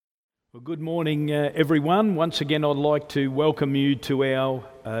Well, good morning, everyone. Once again, I'd like to welcome you to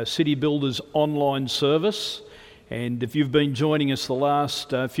our City Builders online service. And if you've been joining us the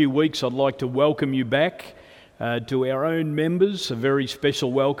last few weeks, I'd like to welcome you back to our own members, a very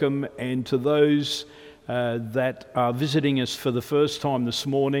special welcome. And to those that are visiting us for the first time this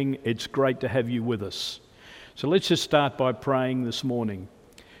morning, it's great to have you with us. So let's just start by praying this morning.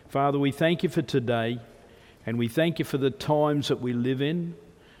 Father, we thank you for today, and we thank you for the times that we live in.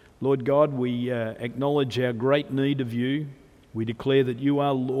 Lord God, we acknowledge our great need of you. We declare that you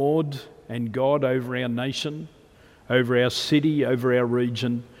are Lord and God over our nation, over our city, over our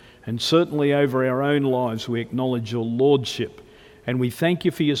region, and certainly over our own lives. We acknowledge your lordship. And we thank you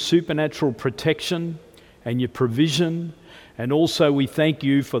for your supernatural protection and your provision. And also we thank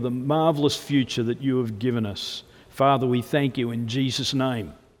you for the marvelous future that you have given us. Father, we thank you in Jesus'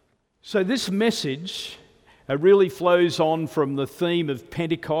 name. So this message really flows on from the theme of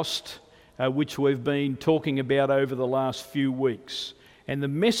Pentecost, which we've been talking about over the last few weeks. And the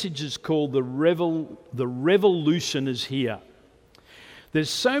message is called The Revolution is Here. There's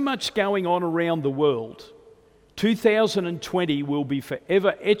so much going on around the world. 2020 will be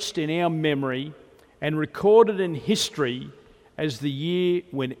forever etched in our memory and recorded in history as the year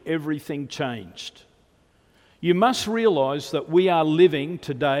when everything changed. You must realise that we are living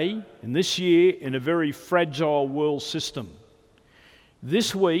today, in this year, in a very fragile world system.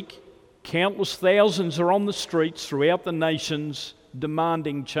 This week, countless thousands are on the streets throughout the nations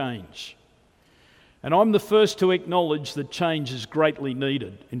demanding change. And I'm the first to acknowledge that change is greatly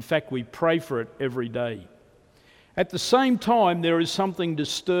needed. In fact, we pray for it every day. At the same time, there is something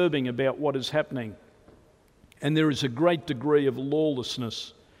disturbing about what is happening. And there is a great degree of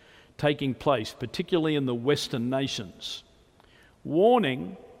lawlessness taking place, particularly in the Western nations.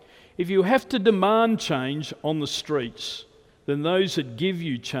 Warning, if you have to demand change on the streets, then those that give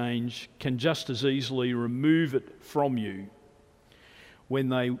you change can just as easily remove it from you when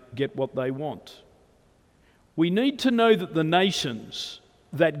they get what they want. We need to know that the nations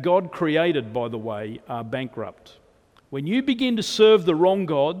that God created, by the way, are bankrupt. When you begin to serve the wrong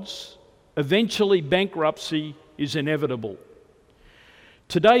gods, eventually bankruptcy is inevitable.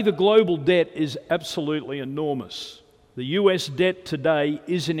 Today, the global debt is absolutely enormous. The US debt today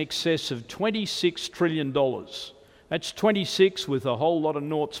is in excess of $26 trillion. That's 26 with a whole lot of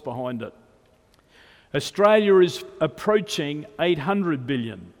noughts behind it. Australia is approaching 800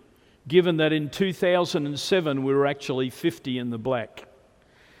 billion, given that in 2007 we were actually 50 in the black.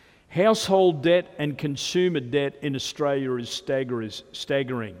 Household debt and consumer debt in Australia is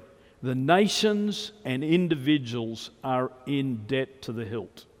staggering. The nations and individuals are in debt to the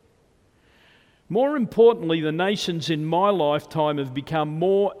hilt. More importantly, the nations in my lifetime have become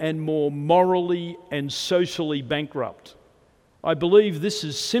more and more morally and socially bankrupt. I believe this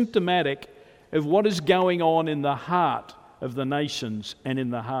is symptomatic of what is going on in the heart of the nations and in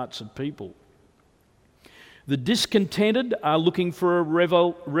the hearts of people. The discontented are looking for a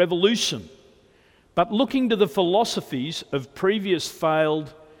revolution, but looking to the philosophies of previous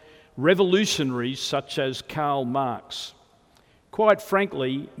failed revolutionaries such as Karl Marx. Quite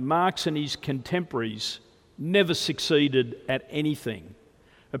frankly, Marx and his contemporaries never succeeded at anything,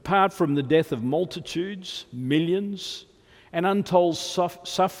 apart from the death of multitudes, millions, and untold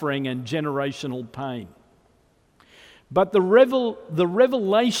suffering and generational pain. But the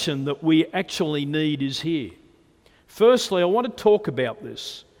revelation that we actually need is here. Firstly, I want to talk about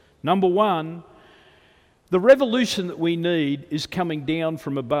this. Number one, the revolution that we need is coming down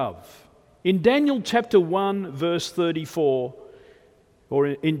from above. In Daniel chapter 1, verse 34, or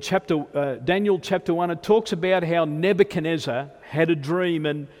in Daniel chapter 1, it talks about how Nebuchadnezzar had a dream,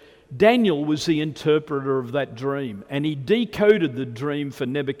 and Daniel was the interpreter of that dream, and he decoded the dream for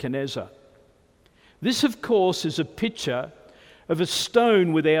Nebuchadnezzar. This, of course, is a picture of a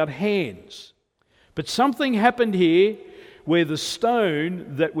stone without hands. But something happened here where the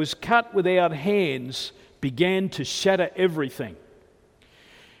stone that was cut without hands began to shatter everything.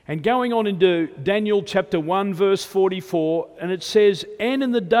 And going on into Daniel chapter 1 verse 44, and it says, "And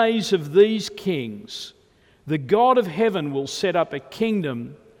in the days of these kings, the God of heaven will set up a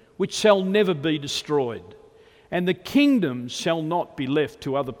kingdom which shall never be destroyed, and the kingdom shall not be left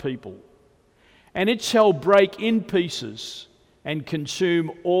to other people. And it shall break in pieces and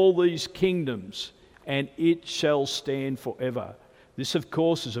consume all these kingdoms, and it shall stand forever." This, of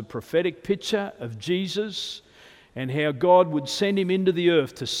course, is a prophetic picture of Jesus and how God would send him into the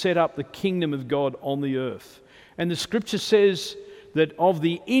earth to set up the kingdom of God on the earth. And the scripture says that of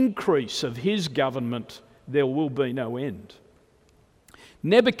the increase of his government, there will be no end.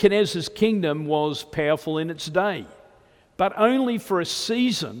 Nebuchadnezzar's kingdom was powerful in its day, but only for a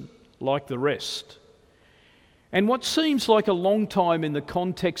season like the rest. And what seems like a long time in the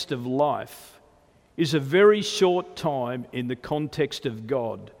context of life is a very short time in the context of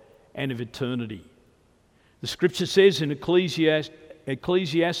God and of eternity. The scripture says in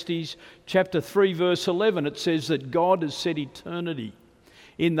Ecclesiastes chapter 3 verse 11, it says that God has set eternity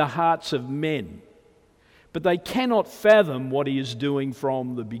in the hearts of men, but they cannot fathom what he is doing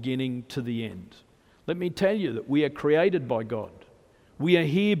from the beginning to the end. Let me tell you that we are created by God. We are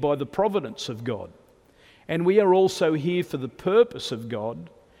here by the providence of God. And we are also here for the purpose of God.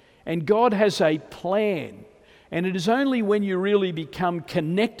 And God has a plan. And it is only when you really become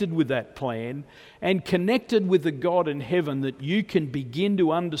connected with that plan and connected with the God in heaven that you can begin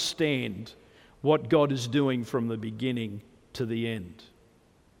to understand what God is doing from the beginning to the end.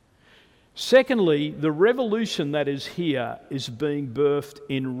 Secondly, the revolution that is here is being birthed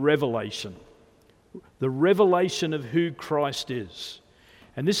in revelation. The revelation of who Christ is.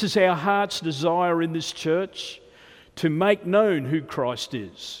 And this is our heart's desire in this church, to make known who Christ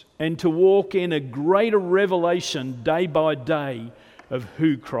is and to walk in a greater revelation day by day of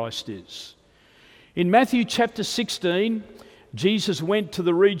who Christ is. In Matthew chapter 16, Jesus went to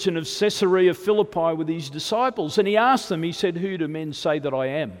the region of Caesarea Philippi with his disciples, and he asked them, he said, "Who do men say that I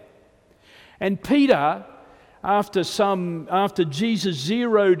am?" And Peter, after Jesus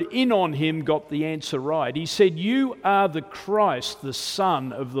zeroed in on him, got the answer right. He said, "You are the Christ, the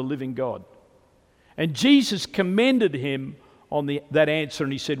Son of the living God." And Jesus commended him on that answer,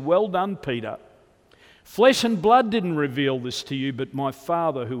 and he said, "Well done, Peter. Flesh and blood didn't reveal this to you, but my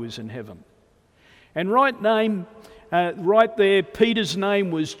Father who is in heaven." And right there, Peter's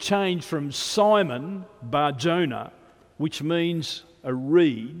name was changed from Simon Bar-Jonah, which means a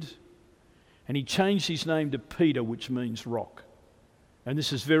reed, and he changed his name to Peter, which means rock. And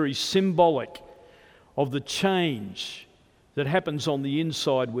this is very symbolic of the change that happens on the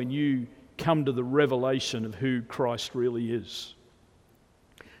inside when you come to the revelation of who Christ really is.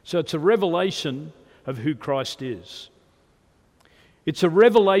 So it's a revelation of who Christ is. It's a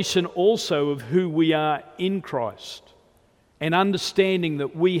revelation also of who we are in Christ and understanding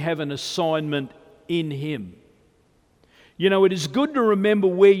that we have an assignment in Him. You know, it is good to remember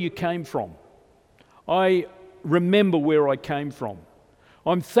where you came from. I remember where I came from.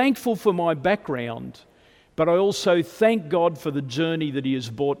 I'm thankful for my background, but I also thank God for the journey that He has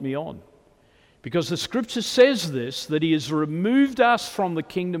brought me on. Because the Scripture says this, that He has removed us from the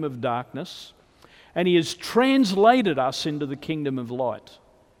kingdom of darkness and He has translated us into the kingdom of light,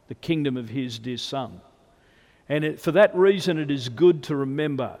 the kingdom of His dear Son. And for that reason it is good to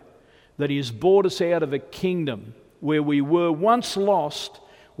remember that He has brought us out of a kingdom where we were once lost,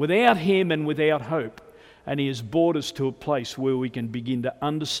 without Him and without hope. And He has brought us to a place where we can begin to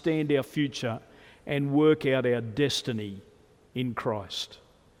understand our future and work out our destiny in Christ.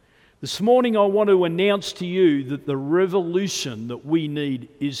 This morning I want to announce to you that the revolution that we need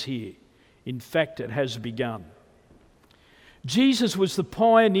is here. In fact, it has begun. Jesus was the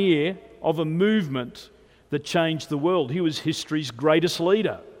pioneer of a movement that changed the world. He was history's greatest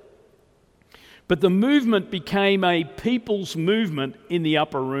leader. But the movement became a people's movement in the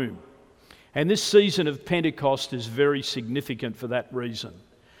upper room. And this season of Pentecost is very significant for that reason.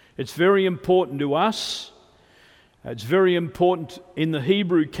 It's very important to us. It's very important in the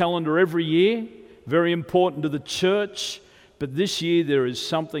Hebrew calendar every year, very important to the church, but this year there is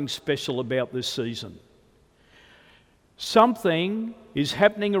something special about this season. Something is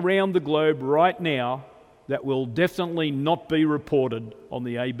happening around the globe right now that will definitely not be reported on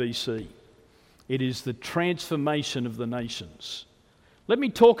the ABC. It is the transformation of the nations. Let me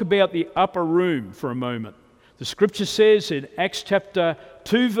talk about the upper room for a moment. The Scripture says in Acts chapter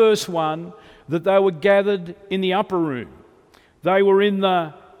 2 verse 1 that they were gathered in the upper room. They were in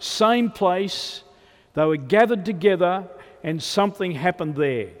the same place, they were gathered together, and something happened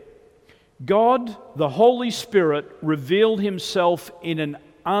there. God, the Holy Spirit, revealed Himself in an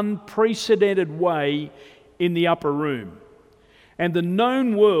unprecedented way in the upper room. And the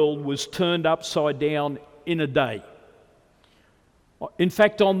known world was turned upside down in a day. In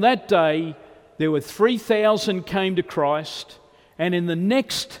fact, on that day, there were 3,000 came to Christ, and in the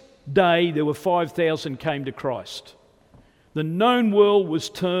next day, there were 5,000 came to Christ. The known world was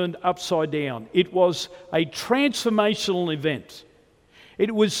turned upside down. It was a transformational event.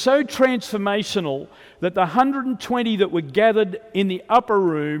 It was so transformational that the 120 that were gathered in the upper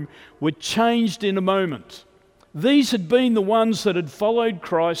room were changed in a moment. These had been the ones that had followed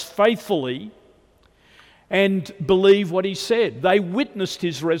Christ faithfully and believed what He said. They witnessed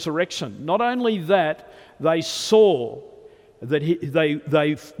His resurrection. Not only that, they saw that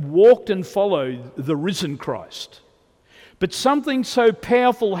they walked and followed the risen Christ. But something so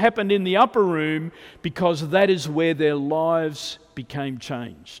powerful happened in the upper room because that is where their lives became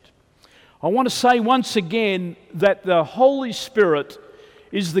changed. I want to say once again that the Holy Spirit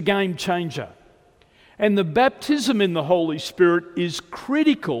is the game changer. And the baptism in the Holy Spirit is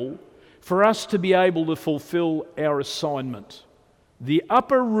critical for us to be able to fulfill our assignment. The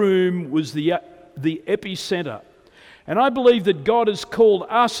upper room was the epicenter. And I believe that God has called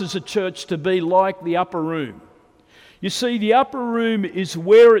us as a church to be like the upper room. You see, the upper room is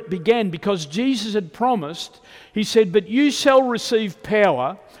where it began because Jesus had promised, He said, "But you shall receive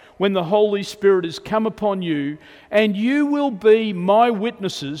power when the Holy Spirit has come upon you, and you will be my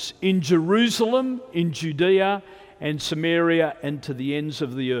witnesses in Jerusalem, in Judea and Samaria, and to the ends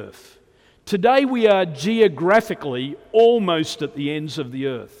of the earth." Today we are geographically almost at the ends of the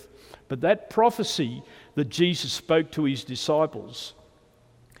earth. But that prophecy that Jesus spoke to His disciples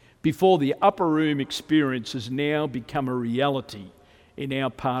before the upper room experience has now become a reality in our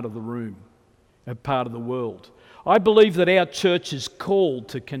part of the room, a part of the world. I believe that our church is called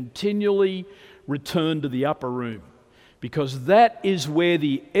to continually return to the upper room because that is where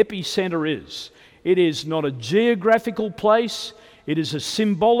the epicenter is. It is not a geographical place, it is a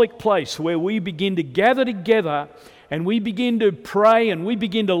symbolic place where we begin to gather together and we begin to pray and we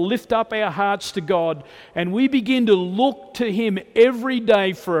begin to lift up our hearts to God and we begin to look to Him every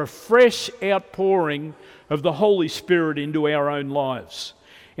day for a fresh outpouring of the Holy Spirit into our own lives.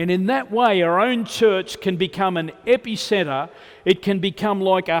 And in that way, our own church can become an epicenter. It can become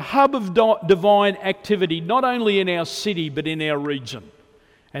like a hub of divine activity, not only in our city, but in our region.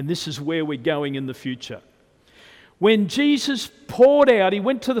 And this is where we're going in the future. When Jesus poured out, He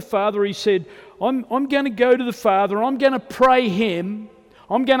went to the Father, He said, I'm going to go to the Father, I'm going to pray Him,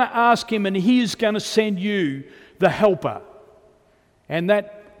 I'm going to ask Him, and He is going to send you the Helper. And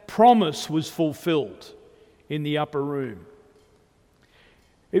that promise was fulfilled in the upper room.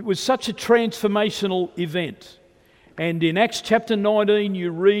 It was such a transformational event. And in Acts chapter 19,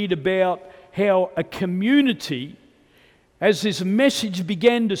 you read about how a community, as this message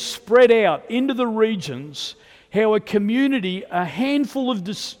began to spread out into the regions, how a community, a handful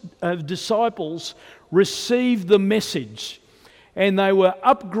of disciples received the message and they were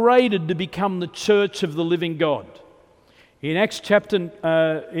upgraded to become the church of the living God. In Acts chapter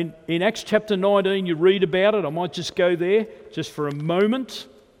 19, you read about it. I might just go there just for a moment.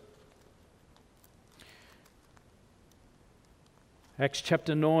 Acts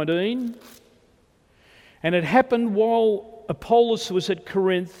chapter 19. And it happened while Apollos was at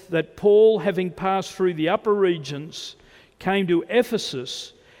Corinth that Paul, having passed through the upper regions, came to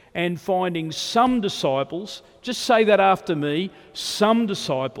Ephesus, and finding some disciples, just say that after me, some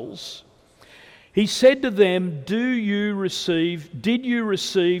disciples, he said to them, did you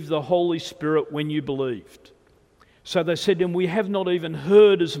receive the Holy Spirit when you believed? So they said to him, we have not even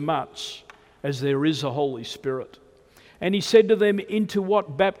heard as much as there is a Holy Spirit. And he said to them, into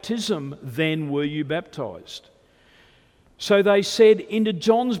what baptism then were you baptized? So they said, into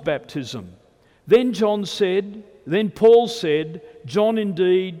John's baptism. Then Paul said, John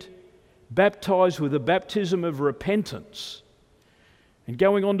indeed baptized with a baptism of repentance. And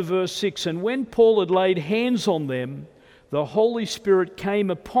going on to verse 6, and when Paul had laid hands on them, the Holy Spirit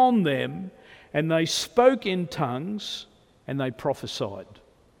came upon them, and they spoke in tongues, and they prophesied.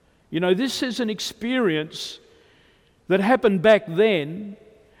 You know, this is an experience that happened back then,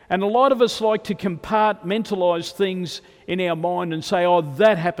 and a lot of us like to compartmentalize things in our mind and say, oh,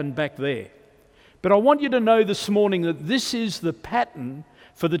 that happened back there. But I want you to know this morning that this is the pattern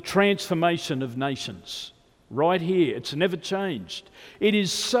for the transformation of nations. Right here, it's never changed. It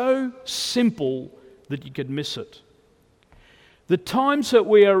is so simple that you could miss it. The times that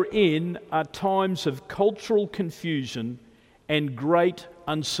we are in are times of cultural confusion and great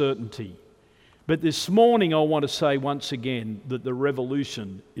uncertainty. But this morning I want to say once again that the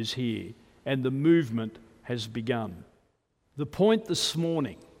revolution is here and the movement has begun. The point this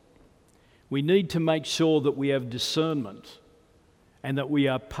morning, we need to make sure that we have discernment and that we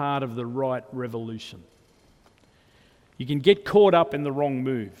are part of the right revolution. You can get caught up in the wrong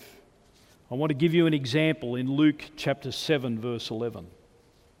move. I want to give you an example in Luke chapter 7, verse 11.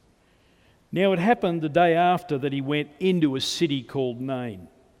 Now it happened the day after that he went into a city called Nain,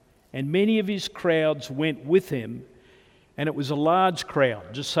 and many of his crowds went with him, and it was a large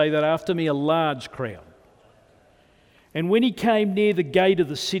crowd. Just say that after me, a large crowd. And when he came near the gate of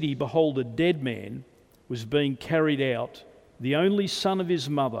the city, behold, a dead man was being carried out, the only son of his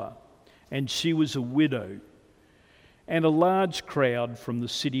mother, and she was a widow. And a large crowd from the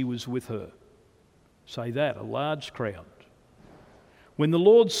city was with her. Say that, a large crowd. When the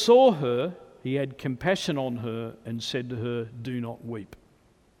Lord saw her, he had compassion on her and said to her, "Do not weep."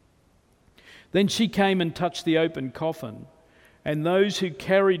 Then she came and touched the open coffin, and those who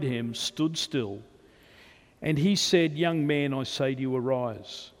carried him stood still. And he said, "Young man, I say to you,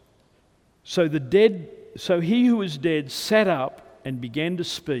 arise." So he who was dead sat up and began to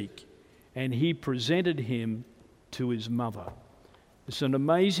speak, and he presented him to his mother. It's an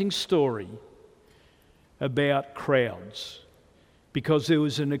amazing story about crowds, because there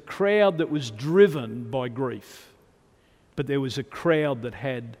was a crowd that was driven by grief, but there was a crowd that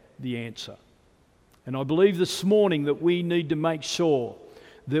had the answer. And I believe this morning that we need to make sure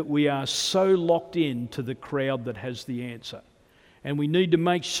that we are so locked in to the crowd that has the answer. And we need to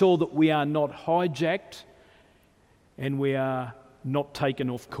make sure that we are not hijacked and we are not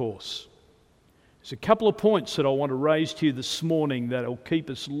taken off course. There's a couple of points that I want to raise to you this morning that will keep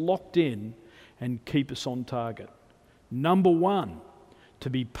us locked in and keep us on target. Number one,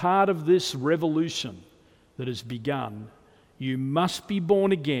 to be part of this revolution that has begun, you must be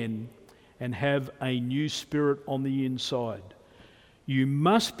born again and have a new spirit on the inside. You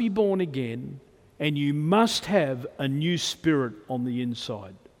must be born again and you must have a new spirit on the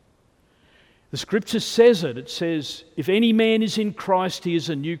inside. The scripture says it. It says, if any man is in Christ, he is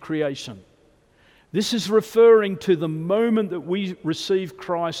a new creation. This is referring to the moment that we receive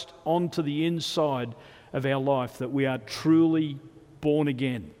Christ onto the inside of our life, that we are truly born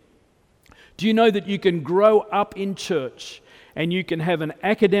again. Do you know that you can grow up in church and you can have an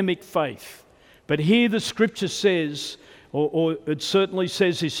academic faith? But here the scripture says, or it certainly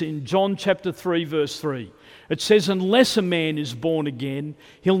says this in John chapter 3 verse 3. It says, unless a man is born again,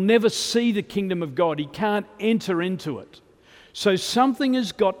 he'll never see the kingdom of God. He can't enter into it. So something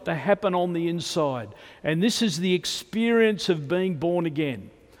has got to happen on the inside. And this is the experience of being born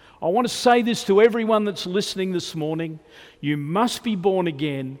again. I want to say this to everyone that's listening this morning. You must be born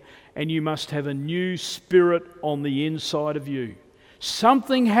again and you must have a new spirit on the inside of you.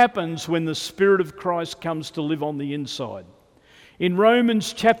 Something happens when the Spirit of Christ comes to live on the inside. In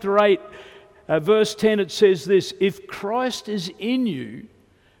Romans chapter 8, verse 10, it says this, if Christ is in you,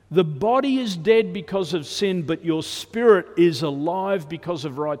 the body is dead because of sin, but your spirit is alive because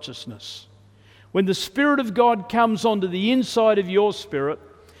of righteousness. When the Spirit of God comes onto the inside of your spirit,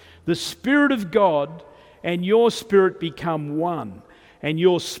 the Spirit of God and your spirit become one, and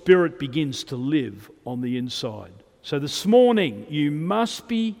your spirit begins to live on the inside. So this morning, you must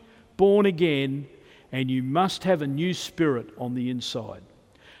be born again and you must have a new spirit on the inside.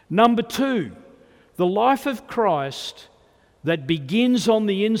 Number two, the life of Christ that begins on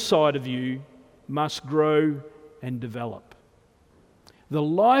the inside of you must grow and develop. The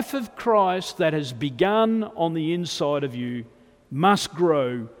life of Christ that has begun on the inside of you must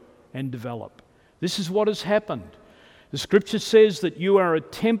grow and develop. This is what has happened. The scripture says that you are a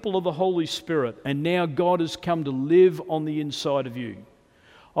temple of the Holy Spirit, and now God has come to live on the inside of you.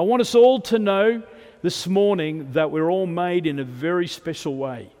 I want us all to know this morning that we're all made in a very special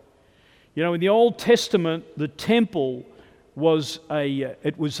way. You know, in the Old Testament, the temple was a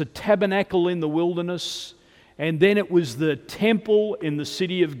tabernacle in the wilderness, and then it was the temple in the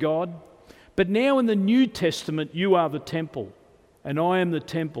city of God. But now in the New Testament, you are the temple, and I am the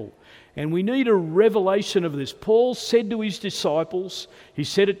temple. And we need a revelation of this. Paul said to his disciples, he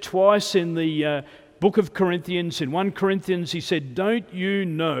said it twice in the book of Corinthians. In 1 Corinthians, he said, don't you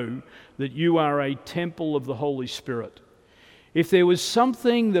know that you are a temple of the Holy Spirit? If there was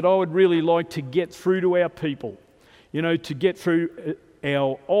something that I would really like to get through to our people, you know, to get through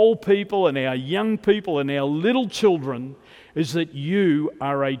our old people and our young people and our little children, is that you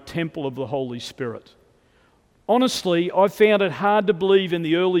are a temple of the Holy Spirit. Honestly, I found it hard to believe in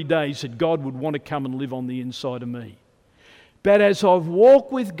the early days that God would want to come and live on the inside of me. But as I've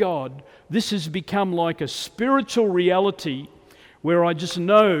walked with God, this has become like a spiritual reality where I just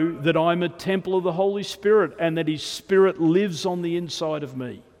know that I'm a temple of the Holy Spirit and that His Spirit lives on the inside of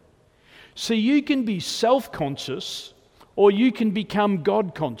me. So you can be self-conscious or you can become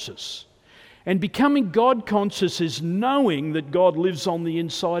God-conscious. And becoming God-conscious is knowing that God lives on the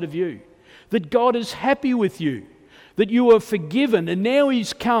inside of you, that God is happy with you, that you are forgiven, and now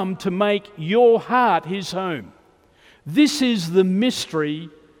He's come to make your heart His home. This is the mystery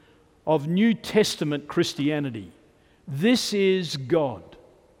of New Testament Christianity. This is God.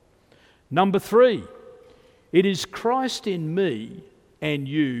 Number three, it is Christ in me and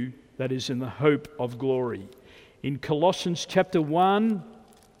you that is in the hope of glory. In Colossians chapter 1,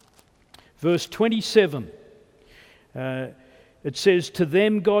 verse 27, it says, to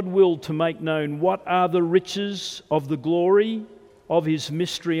them God willed to make known what are the riches of the glory of His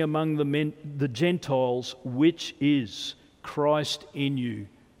mystery among the Gentiles, which is Christ in you,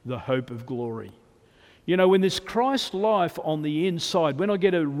 the hope of glory. You know, when there's Christ life on the inside, when I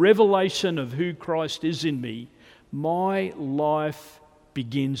get a revelation of who Christ is in me, my life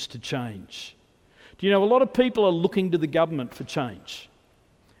begins to change. Do you know, a lot of people are looking to the government for change,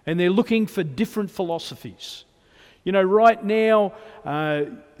 and they're looking for different philosophies. You know, right now,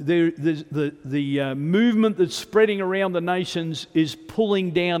 the movement that's spreading around the nations is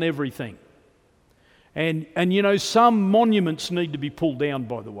pulling down everything. And you know, some monuments need to be pulled down,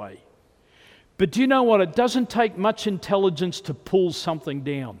 by the way. But do you know what? It doesn't take much intelligence to pull something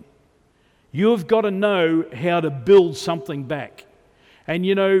down. You've got to know how to build something back. And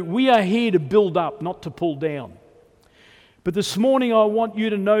you know, we are here to build up, not to pull down. But this morning I want you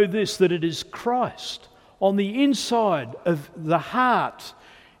to know this, that it is Christ on the inside of the heart,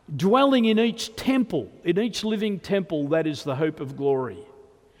 dwelling in each temple, in each living temple, that is the hope of glory.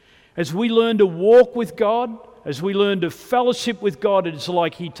 As we learn to walk with God, as we learn to fellowship with God, it's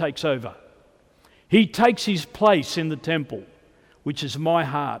like He takes over. He takes His place in the temple, which is my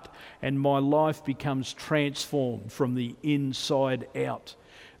heart, and my life becomes transformed from the inside out.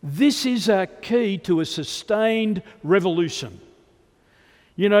 This is a key to a sustained revolution.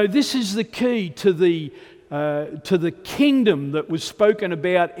 You know, this is the key to the kingdom that was spoken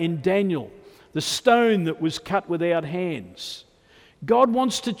about in Daniel, the stone that was cut without hands. God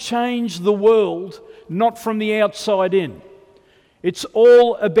wants to change the world, not from the outside in. It's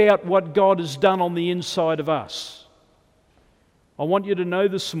all about what God has done on the inside of us. I want you to know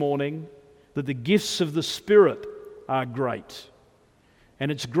this morning that the gifts of the Spirit are great.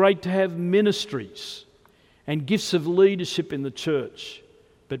 And it's great to have ministries and gifts of leadership in the church.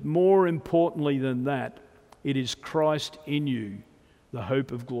 But more importantly than that, it is Christ in you, the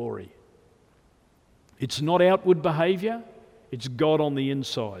hope of glory. It's not outward behaviour, it's God on the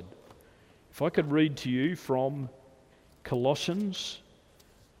inside. If I could read to you from Colossians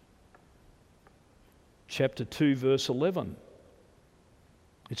chapter 2, verse 11.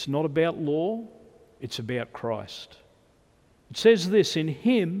 It's not about law, it's about Christ. It says this, "In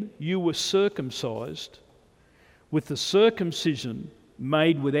Him you were circumcised with the circumcision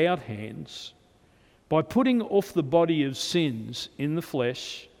made without hands, by putting off the body of sins in the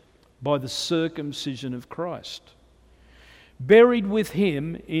flesh by the circumcision of Christ, buried with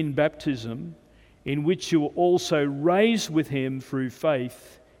Him in baptism, in which you were also raised with Him through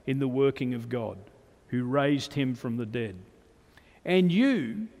faith in the working of God, who raised Him from the dead. And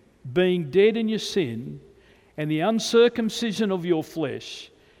you, being dead in your sin and the uncircumcision of your flesh,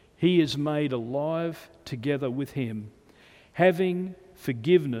 He is made alive together with Him, having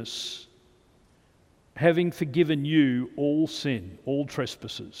forgiven you all sin, all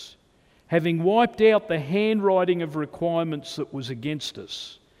trespasses, having wiped out the handwriting of requirements that was against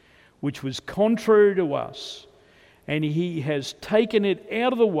us, which was contrary to us, and He has taken it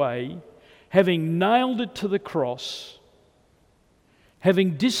out of the way, having nailed it to the cross,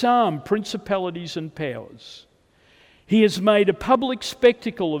 having disarmed principalities and powers. He has made a public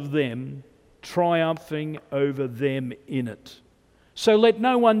spectacle of them, triumphing over them in it. So let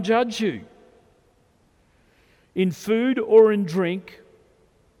no one judge you in food or in drink,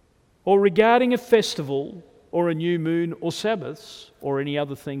 or regarding a festival or a new moon or Sabbaths, or any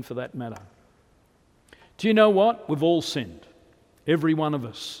other thing for that matter." Do you know what? We've all sinned, every one of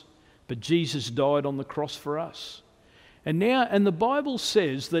us. But Jesus died on the cross for us. And the Bible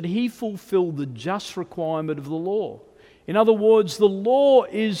says that He fulfilled the just requirement of the law. In other words, the law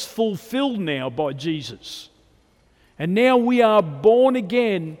is fulfilled now by Jesus. And now we are born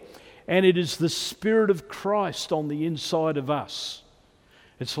again, and it is the Spirit of Christ on the inside of us.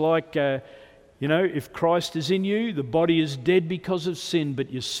 It's like, if Christ is in you, the body is dead because of sin,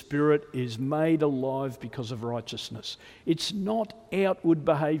 but your spirit is made alive because of righteousness. It's not outward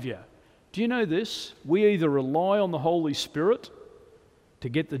behaviour. Do you know this? We either rely on the Holy Spirit to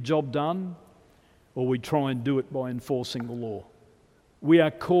get the job done, or we try and do it by enforcing the law. We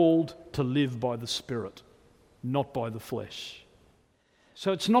are called to live by the Spirit, not by the flesh.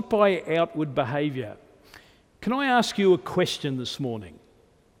 So it's not by outward behaviour. Can I ask you a question this morning?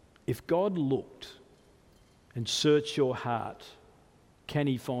 If God looked and searched your heart, can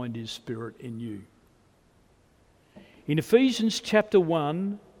He find His Spirit in you? In Ephesians chapter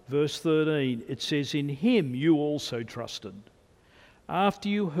 1, verse 13, it says, "In Him you also trusted, after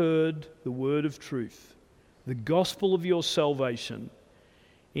you heard the word of truth, the gospel of your salvation,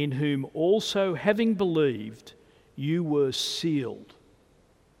 in whom also, having believed, you were sealed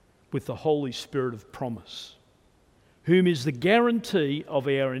with the Holy Spirit of promise, whom is the guarantee of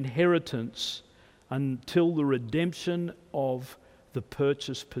our inheritance until the redemption of the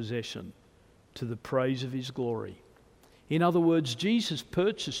purchased possession, to the praise of His glory." In other words, Jesus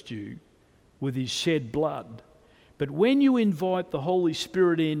purchased you with his shed blood. But when you invite the Holy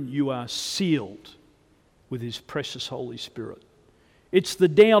Spirit in, you are sealed with his precious Holy Spirit. It's the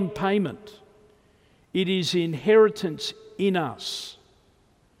down payment. It is inheritance in us.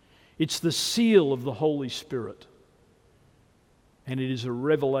 It's the seal of the Holy Spirit. And it is a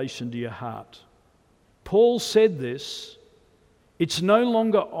revelation to your heart. Paul said this, it's no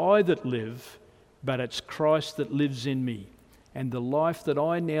longer I that live, but it's Christ that lives in me. And the life that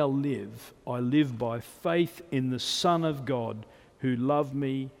I now live, I live by faith in the Son of God who loved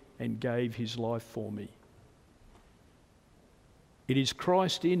me and gave his life for me. It is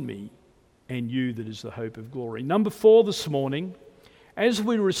Christ in me and you that is the hope of glory. Number 4 this morning, as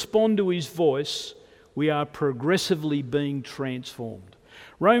we respond to his voice, we are progressively being transformed.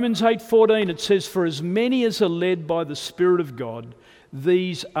 Romans 8:14, it says, "For as many as are led by the Spirit of God,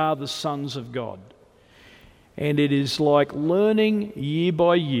 these are the sons of God." And it is like learning year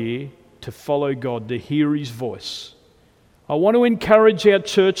by year to follow God, to hear his voice. I want to encourage our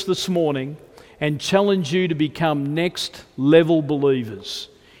church this morning and challenge you to become next level believers.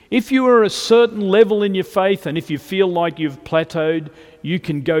 If you are a certain level in your faith and if you feel like you've plateaued, you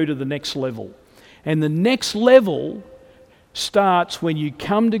can go to the next level. And the next level starts when you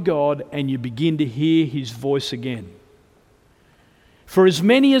come to God and you begin to hear his voice again. For as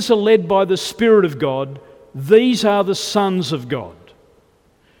many as are led by the Spirit of God, these are the sons of God.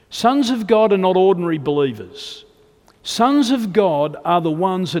 Sons of God are not ordinary believers. Sons of God are the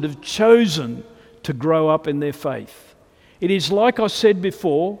ones that have chosen to grow up in their faith. It is like I said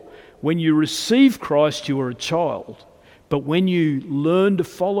before, when you receive Christ, you are a child. But when you learn to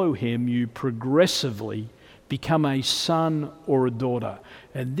follow him, you progressively become a son or a daughter.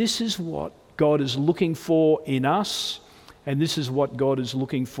 And this is what God is looking for in us, and this is what God is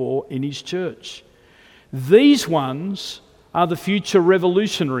looking for in his church. These ones are the future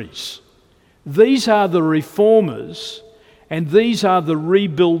revolutionaries. These are the reformers, and these are the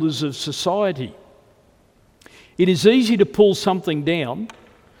rebuilders of society. It is easy to pull something down.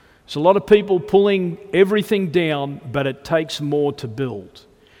 There's a lot of people pulling everything down, but it takes more to build.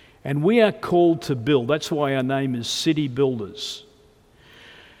 And we are called to build. That's why our name is City Builders.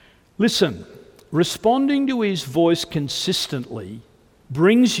 Listen, responding to his voice consistently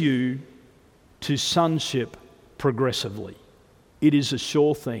brings you to sonship progressively. It is a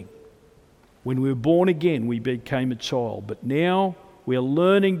sure thing. When we were born again, we became a child, but now we are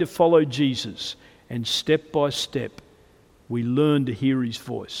learning to follow Jesus, and step by step, we learn to hear his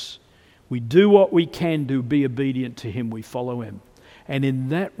voice. We do what we can to be obedient to him. We follow him. And in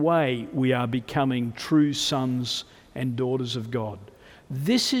that way, we are becoming true sons and daughters of God.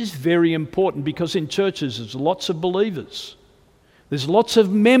 This is very important because in churches, there's lots of believers. There's lots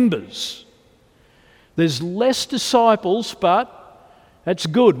of members. There's less disciples, but that's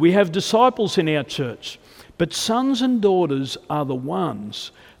good. We have disciples in our church. But sons and daughters are the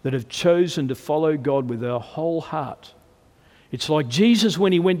ones that have chosen to follow God with their whole heart. It's like Jesus,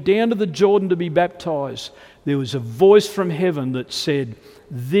 when he went down to the Jordan to be baptized, there was a voice from heaven that said,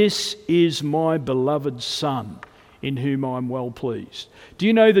 "This is my beloved Son, in whom I'm well pleased." Do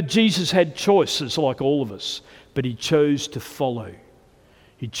you know that Jesus had choices like all of us, but he chose to follow.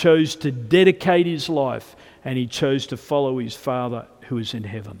 He chose to dedicate his life, and he chose to follow his Father who is in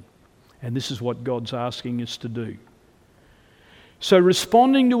heaven. And this is what God's asking us to do. So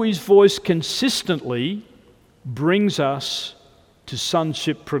responding to his voice consistently brings us to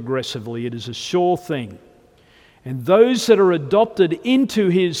sonship progressively. It is a sure thing. And those that are adopted into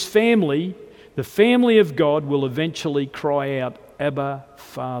his family, the family of God, will eventually cry out, "Abba,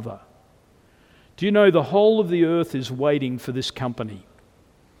 Father." Do you know the whole of the earth is waiting for this company?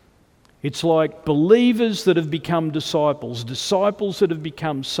 It's like believers that have become disciples, disciples that have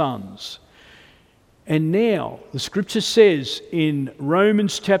become sons. And now, the scripture says in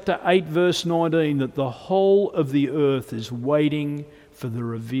Romans chapter 8 verse 19 that the whole of the earth is waiting for the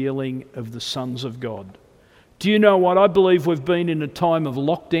revealing of the sons of God. Do you know what? I believe we've been in a time of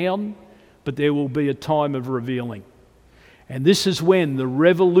lockdown, but there will be a time of revealing. And this is when the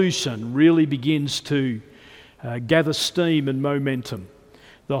revolution really begins to gather steam and momentum.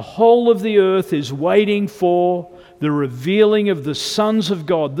 The whole of the earth is waiting for the revealing of the sons of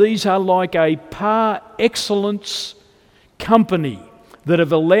God. These are like a par excellence company that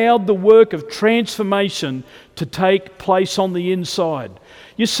have allowed the work of transformation to take place on the inside.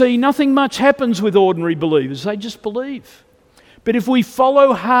 You see, nothing much happens with ordinary believers. They just believe. But if we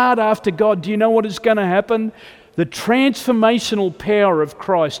follow hard after God, do you know what is going to happen? The transformational power of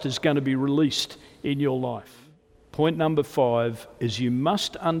Christ is going to be released in your life. Point number 5 is you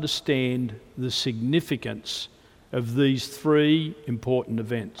must understand the significance of these three important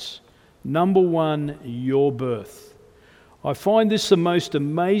events. Number one, your birth. I find this the most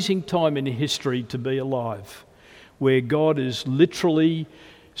amazing time in history to be alive, where God is literally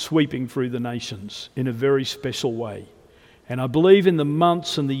sweeping through the nations in a very special way. And I believe in the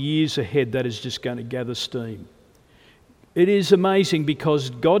months and the years ahead that is just going to gather steam. It is amazing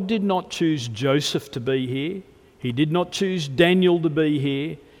because God did not choose Joseph to be here. He did not choose Daniel to be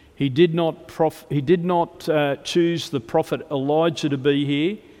here. He did not choose the prophet Elijah to be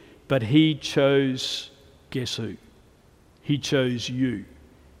here, but he chose, guess who? He chose you,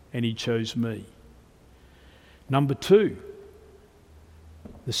 and he chose me. Number two,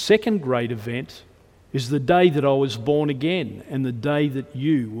 the second great event is the day that I was born again and the day that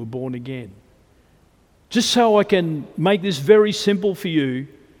you were born again. Just so I can make this very simple for you,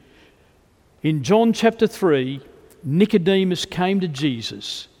 in John chapter 3, Nicodemus came to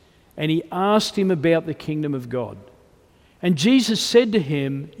Jesus and he asked him about the kingdom of God. And Jesus said to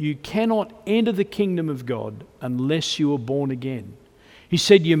him, "You cannot enter the kingdom of God unless you are born again." He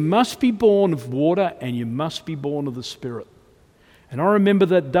said, "You must be born of water and you must be born of the Spirit." And I remember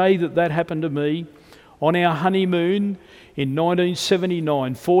that day that happened to me on our honeymoon in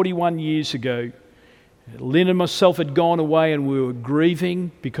 1979, 41 years ago. Lynn and myself had gone away and we were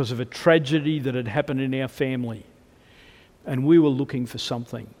grieving because of a tragedy that had happened in our family. And we were looking for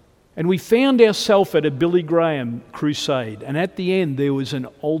something. And we found ourselves at a Billy Graham crusade, and at the end there was an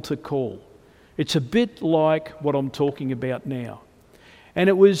altar call. It's a bit like what I'm talking about now. And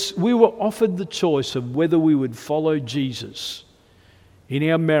we were offered the choice of whether we would follow Jesus in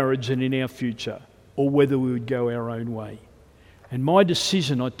our marriage and in our future, or whether we would go our own way. And my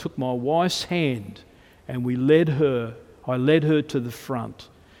decision, I took my wife's hand and I led her to the front,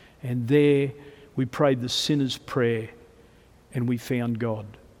 and there we prayed the sinner's prayer and we found God.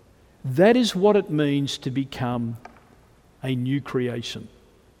 That is what it means to become a new creation.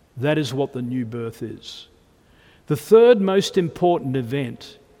 That is what the new birth is. The third most important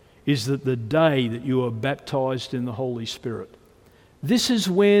event is that the day that you are baptized in the Holy Spirit. This is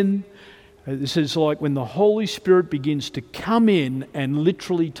like when the Holy Spirit begins to come in and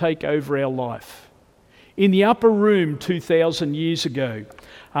literally take over our life. In the upper room 2,000 years ago,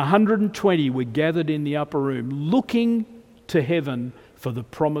 120 were gathered in the upper room looking to heaven for the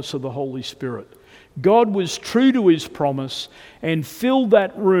promise of the Holy Spirit. God was true to his promise and filled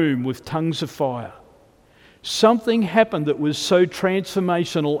that room with tongues of fire. Something happened that was so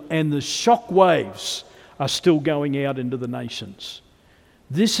transformational, and the shock waves are still going out into the nations.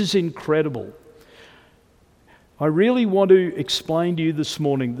 This is incredible. I really want to explain to you this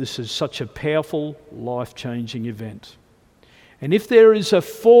morning, this is such a powerful, life-changing event. And if there is a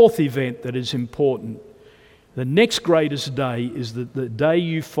fourth event that is important, the next greatest day is the day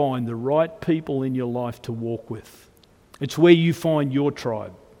you find the right people in your life to walk with. It's where you find your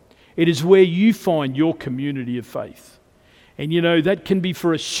tribe. It is where you find your community of faith. And you know, that can be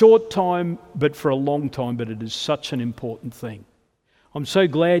for a short time, but for a long time, but it is such an important thing. I'm so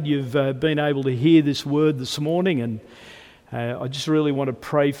glad you've been able to hear this word this morning, and I just really want to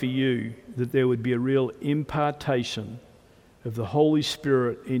pray for you that there would be a real impartation of the Holy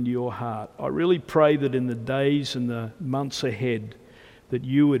Spirit in your heart. I really pray that in the days and the months ahead that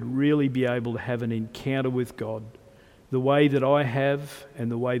you would really be able to have an encounter with God the way that I have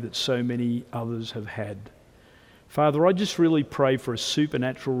and the way that so many others have had. Father, I just really pray for a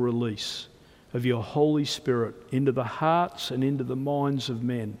supernatural release of your Holy Spirit into the hearts and into the minds of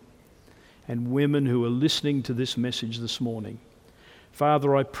men and women who are listening to this message this morning.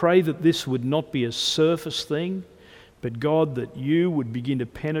 Father, I pray that this would not be a surface thing, but God, that you would begin to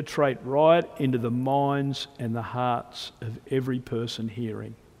penetrate right into the minds and the hearts of every person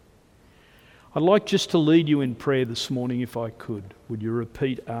hearing. I'd like just to lead you in prayer this morning, if I could. Would you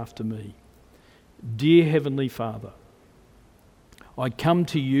repeat after me? Dear Heavenly Father, I come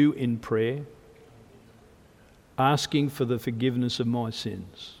to you in prayer, asking for the forgiveness of my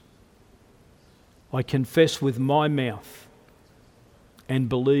sins. I confess with my mouth and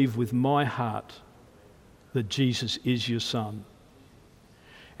believe with my heart that Jesus is your Son,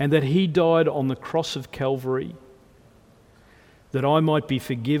 and that he died on the cross of Calvary that I might be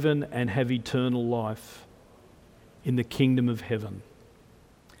forgiven and have eternal life in the kingdom of heaven.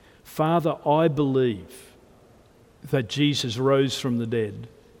 Father, I believe that Jesus rose from the dead,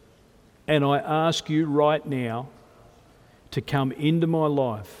 and I ask you right now to come into my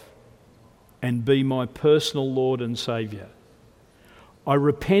life and be my personal Lord and Saviour. I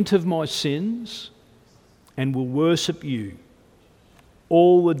repent of my sins and will worship you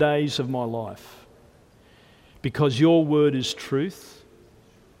all the days of my life. Because your word is truth,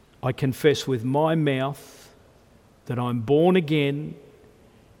 I confess with my mouth that I'm born again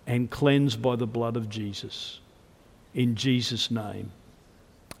and cleansed by the blood of Jesus. In Jesus' name,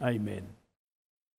 amen.